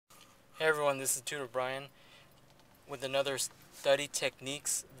Hey everyone, this is Tutor Brian with another study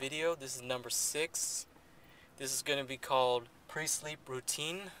techniques video. This is number 6. This is going to be called pre-sleep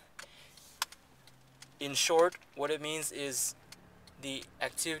routine. In short, what it means is the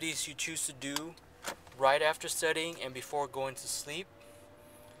activities you choose to do right after studying and before going to sleep.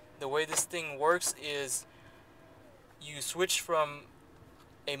 The way this thing works is you switch from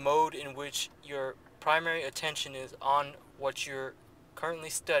a mode in which your primary attention is on what you're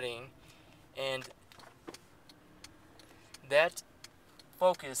currently studying, and that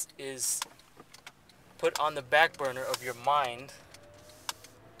focus is put on the back burner of your mind,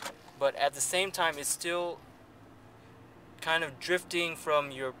 but at the same time it's still kind of drifting from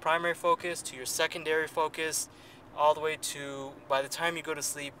your primary focus to your secondary focus all the way to, by the time you go to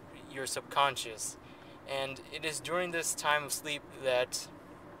sleep, your subconscious. And it is during this time of sleep that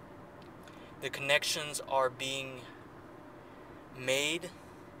the connections are being made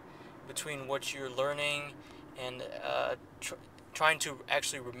between what you're learning and trying to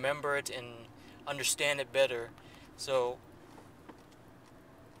actually remember it and understand it better. So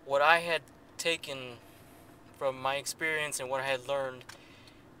what I had taken from my experience and what I had learned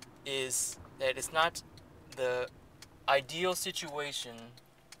is that it's not the ideal situation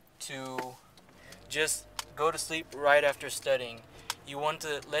to just go to sleep right after studying. You want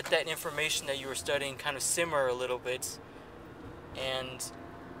to let that information that you were studying kind of simmer a little bit and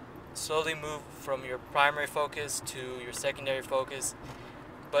slowly move from your primary focus to your secondary focus.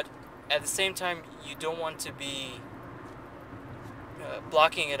 But at the same time, you don't want to be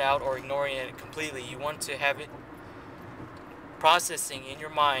blocking it out or ignoring it completely. You want to have it processing in your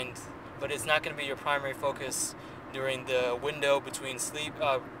mind, but it's not going to be your primary focus during the window between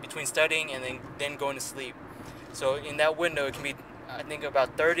between studying and then going to sleep. So in that window, it can be, I think,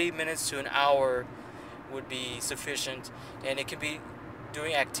 about 30 minutes to an hour would be sufficient, and it can be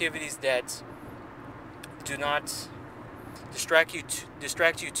doing activities that do not distract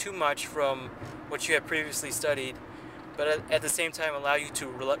you too much from what you had previously studied, but at the same time allow you to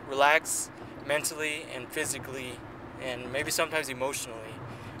relax mentally and physically, and maybe sometimes emotionally.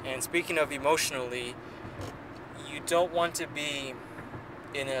 And speaking of emotionally, you don't want to be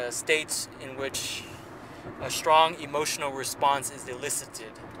in a state in which a strong emotional response is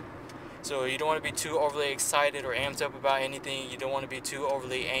elicited. So you don't want to be too overly excited or amped up about anything. You don't want to be too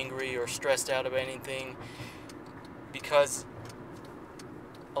overly angry or stressed out about anything, because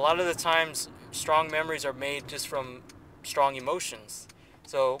a lot of the times strong memories are made just from strong emotions.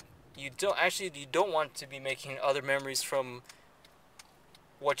 So you don't want to be making other memories from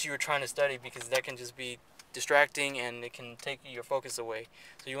what you were trying to study, because that can just be distracting and it can take your focus away.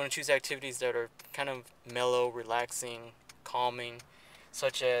 So you want to choose activities that are kind of mellow, relaxing, calming,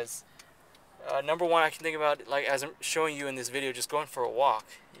 such as number one, I can think about, like as I'm showing you in this video, just going for a walk.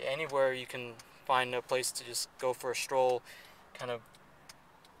 Anywhere you can find a place to just go for a stroll, kind of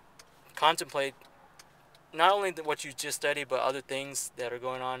contemplate not only what you just studied, but other things that are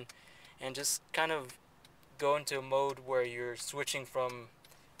going on, and just kind of go into a mode where you're switching from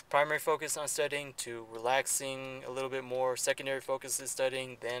primary focus on studying to relaxing a little bit more, secondary focus is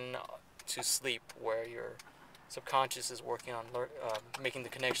studying, then to sleep, where your subconscious is working on making the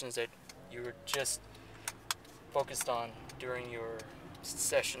connections that you were just focused on during your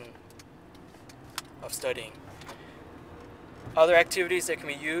session of studying. Other activities that can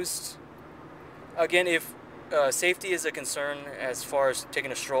be used, again, if safety is a concern as far as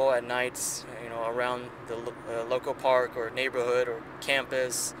taking a stroll at night, around the local park or neighborhood or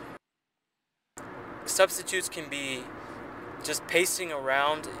campus, substitutes can be just pacing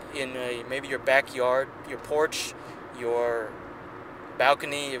around in maybe your backyard, your porch, your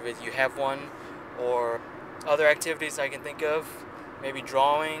balcony if you have one, or other activities I can think of, maybe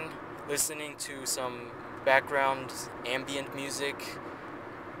drawing, listening to some background ambient music,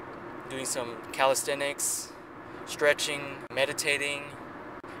 doing some calisthenics, stretching, meditating,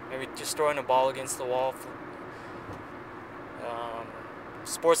 maybe just throwing a ball against the wall.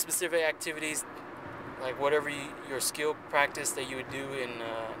 Sports-specific activities, like whatever your skill practice that you would do in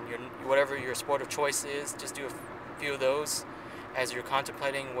whatever your sport of choice is, just do a few of those as you're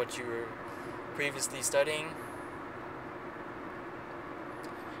contemplating what you were previously studying.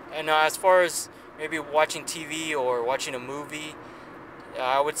 And as far as maybe watching TV or watching a movie,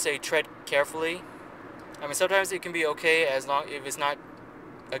 I would say tread carefully. I mean, sometimes it can be okay as long if it's not,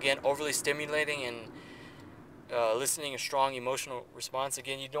 again, overly stimulating and eliciting a strong emotional response.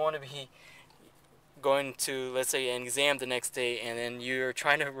 Again, you don't want to be going to, let's say, an exam the next day, and then you're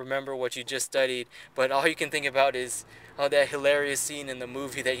trying to remember what you just studied, but all you can think about is that hilarious scene in the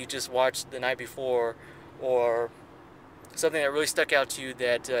movie that you just watched the night before, or something that really stuck out to you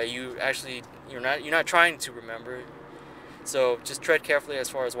that you're not trying to remember. So just tread carefully as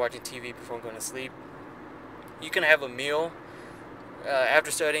far as watching TV before going to sleep. You can have a meal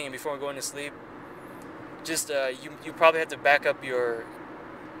after studying and before going to sleep. Just you probably have to back up your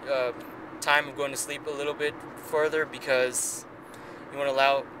uh, time of going to sleep a little bit further because you want to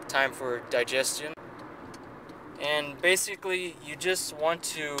allow time for digestion. And basically, you just want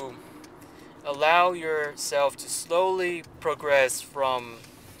to allow yourself to slowly progress from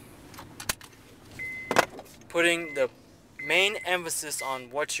putting the main emphasis on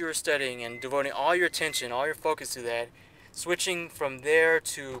what you're studying and devoting all your attention, all your focus to that, switching from there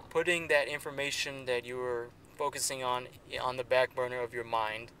to putting that information that you were focusing on the back burner of your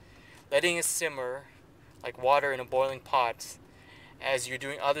mind, letting it simmer like water in a boiling pot as you're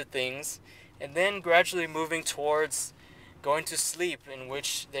doing other things, and then gradually moving towards going to sleep, in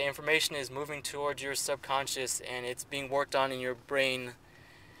which the information is moving towards your subconscious and it's being worked on in your brain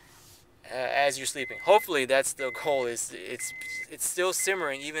as you're sleeping. Hopefully that's the goal, is it's still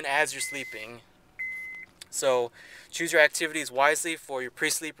simmering even as you're sleeping. So choose your activities wisely for your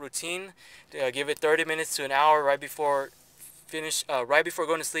pre-sleep routine. Give it 30 minutes to an hour right before going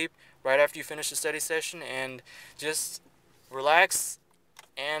to sleep, right after you finish the study session, and just relax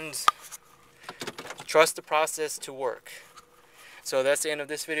and trust the process to work. So that's the end of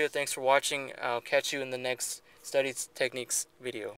this video. Thanks for watching. I'll catch you in the next study techniques video.